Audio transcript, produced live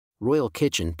Royal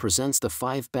Kitchen presents the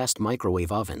 5 best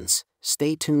microwave ovens.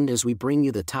 Stay tuned as we bring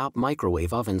you the top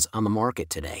microwave ovens on the market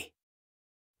today.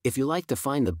 If you like to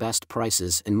find the best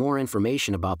prices and more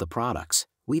information about the products,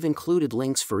 we've included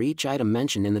links for each item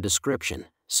mentioned in the description,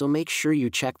 so make sure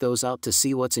you check those out to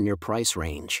see what's in your price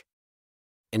range.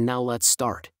 And now let's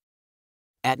start.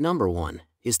 At number 1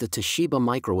 is the Toshiba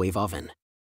Microwave Oven.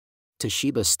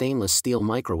 Toshiba Stainless Steel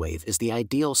Microwave is the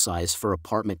ideal size for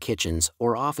apartment kitchens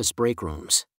or office break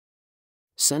rooms.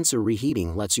 Sensor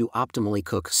reheating lets you optimally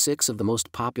cook 6 of the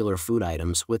most popular food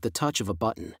items with the touch of a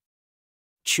button.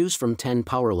 Choose from 10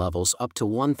 power levels up to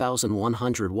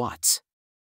 1100 watts.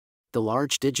 The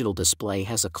large digital display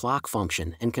has a clock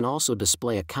function and can also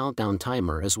display a countdown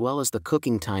timer as well as the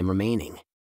cooking time remaining.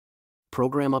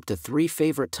 Program up to 3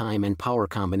 favorite time and power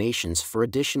combinations for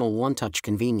additional one-touch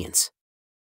convenience.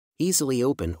 Easily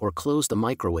open or close the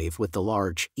microwave with the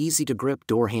large, easy-to-grip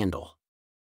door handle.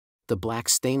 The black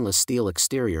stainless steel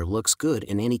exterior looks good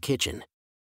in any kitchen.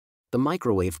 The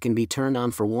microwave can be turned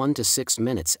on for 1 to 6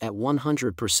 minutes at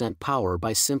 100% power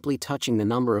by simply touching the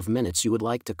number of minutes you would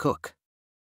like to cook.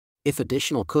 If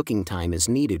additional cooking time is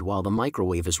needed while the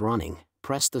microwave is running,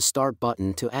 press the start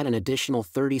button to add an additional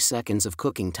 30 seconds of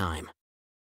cooking time.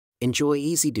 Enjoy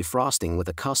easy defrosting with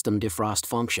a custom defrost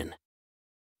function.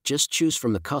 Just choose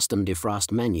from the custom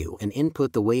defrost menu and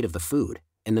input the weight of the food,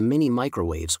 and the mini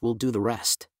microwaves will do the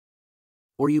rest.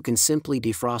 Or you can simply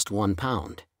defrost 1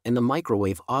 pound, and the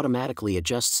microwave automatically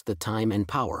adjusts the time and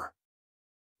power.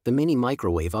 The mini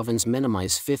microwave ovens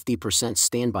minimize 50%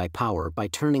 standby power by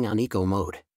turning on eco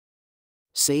mode.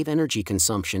 Save energy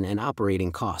consumption and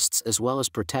operating costs as well as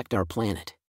protect our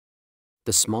planet.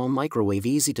 The small microwave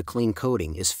easy-to-clean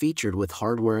coating is featured with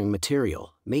hard-wearing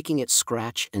material, making it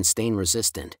scratch and stain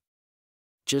resistant.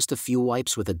 Just a few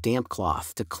wipes with a damp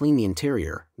cloth to clean the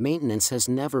interior. Maintenance has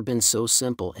never been so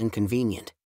simple and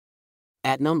convenient.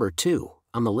 At number 2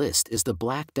 on the list is the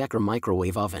BLACK+DECKER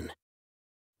Microwave Oven.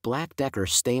 BLACK+DECKER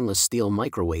Stainless Steel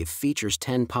Microwave features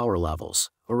 10 power levels,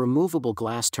 a removable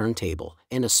glass turntable,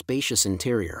 and a spacious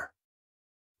interior.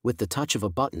 With the touch of a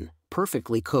button,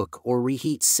 perfectly cook or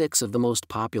reheat 6 of the most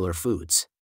popular foods.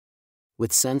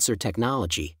 With sensor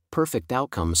technology, perfect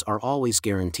outcomes are always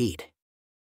guaranteed.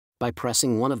 By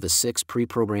pressing one of the 6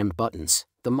 pre-programmed buttons,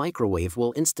 the microwave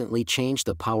will instantly change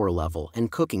the power level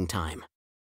and cooking time.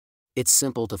 It's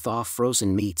simple to thaw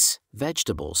frozen meats,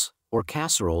 vegetables, or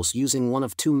casseroles using one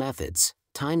of 2 methods,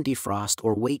 time defrost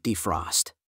or weight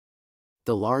defrost.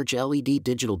 The large LED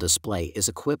digital display is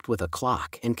equipped with a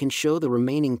clock and can show the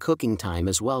remaining cooking time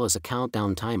as well as a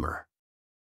countdown timer.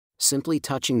 Simply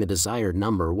touching the desired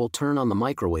number will turn on the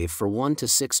microwave for 1 to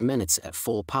 6 minutes at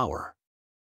full power.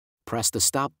 Press the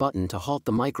stop button to halt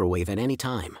the microwave at any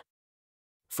time.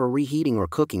 For reheating or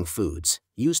cooking foods,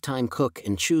 use time cook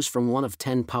and choose from one of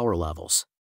 10 power levels.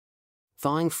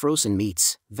 Thawing frozen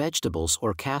meats, vegetables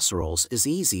or casseroles is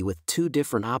easy with 2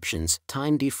 different options,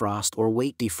 time defrost or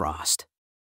weight defrost.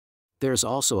 There's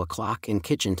also a clock and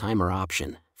kitchen timer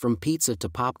option, from pizza to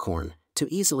popcorn, to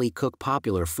easily cook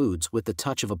popular foods with the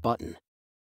touch of a button.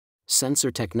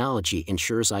 Sensor technology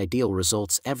ensures ideal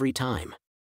results every time.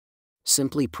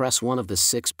 Simply press one of the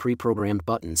 6 pre-programmed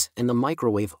buttons and the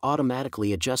microwave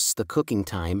automatically adjusts the cooking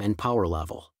time and power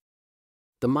level.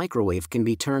 The microwave can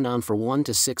be turned on for 1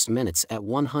 to 6 minutes at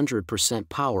 100%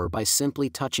 power by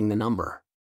simply touching the number.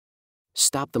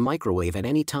 Stop the microwave at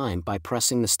any time by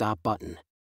pressing the stop button.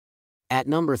 At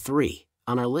number 3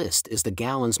 on our list is the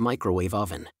Galanz Microwave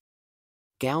Oven.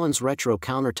 Galanz Retro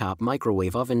Countertop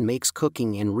Microwave Oven makes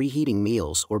cooking and reheating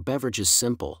meals or beverages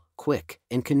simple, quick,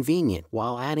 and convenient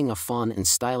while adding a fun and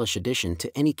stylish addition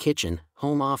to any kitchen,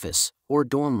 home office, or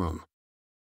dorm room.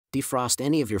 Defrost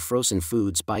any of your frozen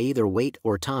foods by either weight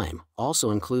or time.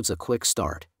 Also includes a quick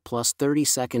start, plus 30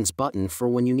 seconds button for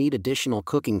when you need additional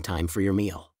cooking time for your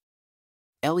meal.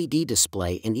 LED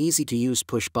display and easy-to-use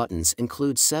push buttons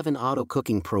include 7 auto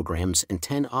cooking programs and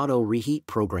 10 auto reheat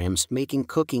programs, making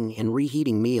cooking and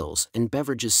reheating meals and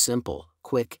beverages simple,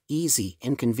 quick, easy,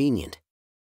 and convenient.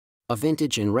 A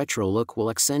vintage and retro look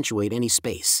will accentuate any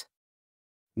space.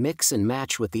 Mix and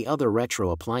match with the other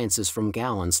retro appliances from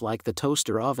Galanz like the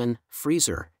toaster oven,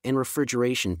 freezer, and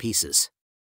refrigeration pieces.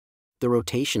 The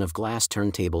rotation of glass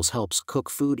turntables helps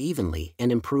cook food evenly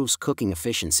and improves cooking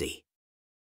efficiency.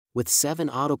 With 7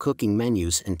 auto-cooking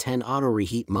menus and 10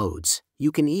 auto-reheat modes,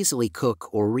 you can easily cook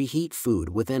or reheat food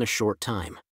within a short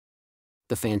time.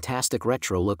 The fantastic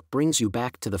retro look brings you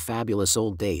back to the fabulous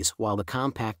old days while the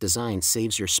compact design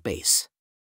saves your space.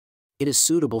 It is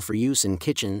suitable for use in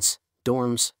kitchens,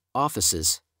 dorms,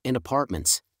 offices, and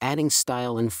apartments, adding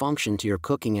style and function to your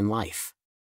cooking and life.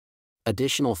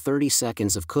 Additional 30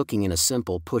 seconds of cooking in a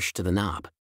simple push to the knob.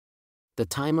 The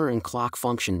timer and clock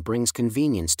function brings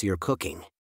convenience to your cooking.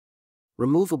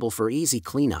 Removable for easy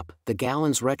cleanup, the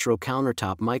Galanz Retro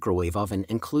Countertop Microwave Oven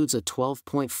includes a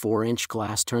 12.4-inch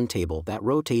glass turntable that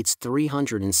rotates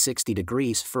 360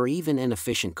 degrees for even and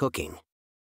efficient cooking.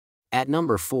 At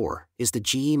number 4 is the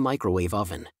GE Microwave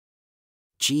Oven.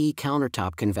 GE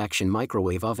Countertop Convection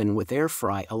Microwave Oven with air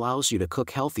fry allows you to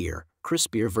cook healthier,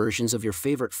 crispier versions of your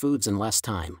favorite foods in less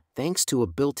time, thanks to a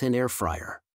built-in air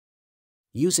fryer.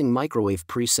 Using microwave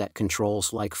preset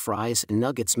controls like fries and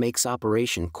nuggets makes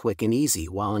operation quick and easy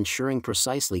while ensuring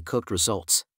precisely cooked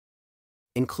results.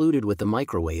 Included with the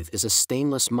microwave is a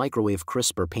stainless microwave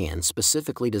crisper pan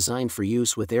specifically designed for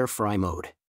use with air fry mode.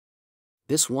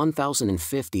 This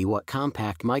 1050-watt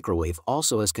compact microwave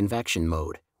also has convection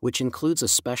mode, which includes a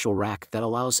special rack that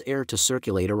allows air to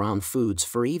circulate around foods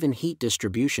for even heat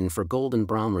distribution for golden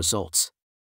brown results.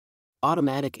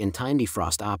 Automatic and time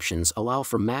defrost options allow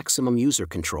for maximum user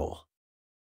control.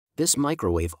 This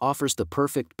microwave offers the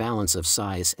perfect balance of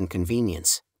size and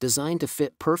convenience, designed to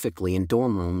fit perfectly in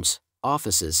dorm rooms,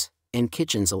 offices, and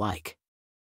kitchens alike.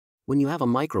 When you have a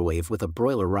microwave with a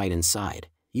broiler right inside,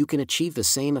 you can achieve the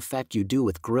same effect you do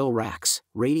with grill racks,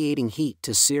 radiating heat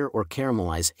to sear or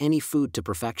caramelize any food to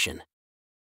perfection.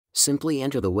 Simply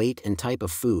enter the weight and type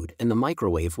of food and the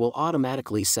microwave will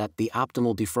automatically set the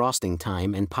optimal defrosting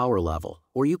time and power level,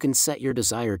 or you can set your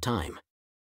desired time.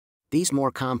 These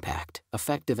more compact,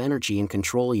 effective energy and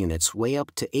control units weigh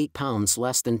up to 8 pounds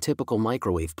less than typical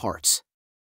microwave parts.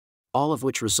 All of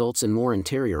which results in more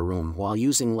interior room while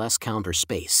using less counter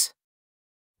space.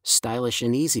 Stylish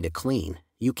and easy to clean,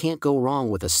 you can't go wrong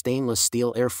with a stainless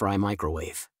steel air fry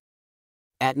microwave.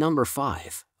 At number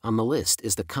 5, on the list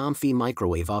is the Comfy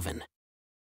Microwave Oven.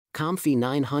 Comfy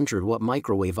 900-watt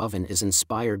microwave oven is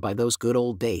inspired by those good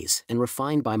old days and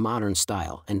refined by modern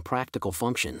style and practical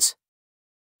functions.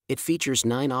 It features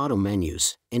 9 auto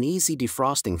menus, an easy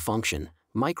defrosting function,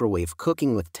 microwave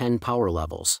cooking with 10 power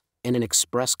levels, and an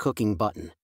express cooking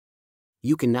button.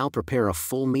 You can now prepare a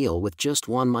full meal with just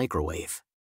one microwave.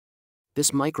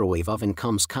 This microwave oven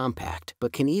comes compact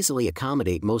but can easily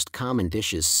accommodate most common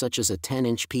dishes such as a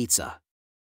 10-inch pizza.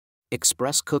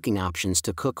 Express cooking options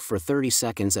to cook for 30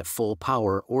 seconds at full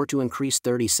power or to increase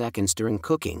 30 seconds during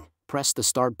cooking, press the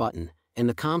start button, and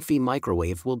the Comfy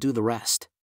microwave will do the rest.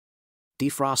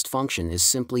 Defrost function is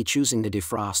simply choosing to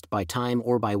defrost by time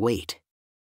or by weight.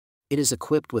 It is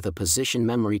equipped with a position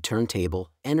memory turntable,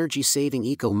 energy-saving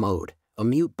eco mode, a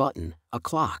mute button, a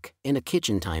clock, and a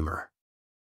kitchen timer.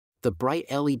 The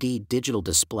bright LED digital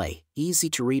display,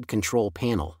 easy-to-read control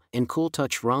panel, and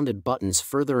cool-touch rounded buttons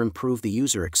further improve the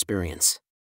user experience.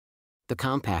 The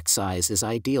compact size is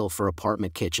ideal for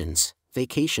apartment kitchens,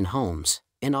 vacation homes,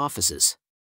 and offices.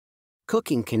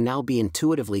 Cooking can now be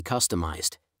intuitively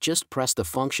customized. Just press the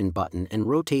function button and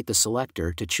rotate the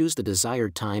selector to choose the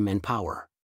desired time and power.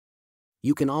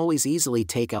 You can always easily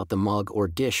take out the mug or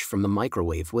dish from the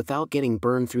microwave without getting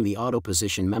burned through the auto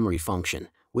position memory function,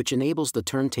 which enables the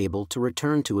turntable to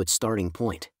return to its starting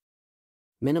point.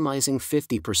 Minimizing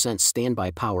 50%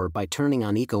 standby power by turning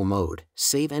on eco mode,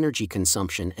 save energy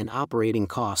consumption and operating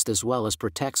cost as well as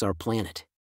protects our planet.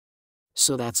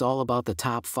 So that's all about the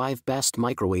top 5 best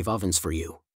microwave ovens for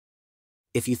you.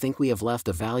 If you think we have left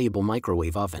a valuable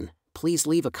microwave oven, please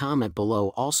leave a comment below.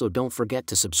 Also don't forget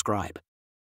to subscribe.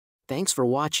 Thanks for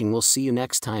watching. We'll see you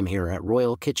next time here at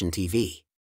Royal Kitchen TV.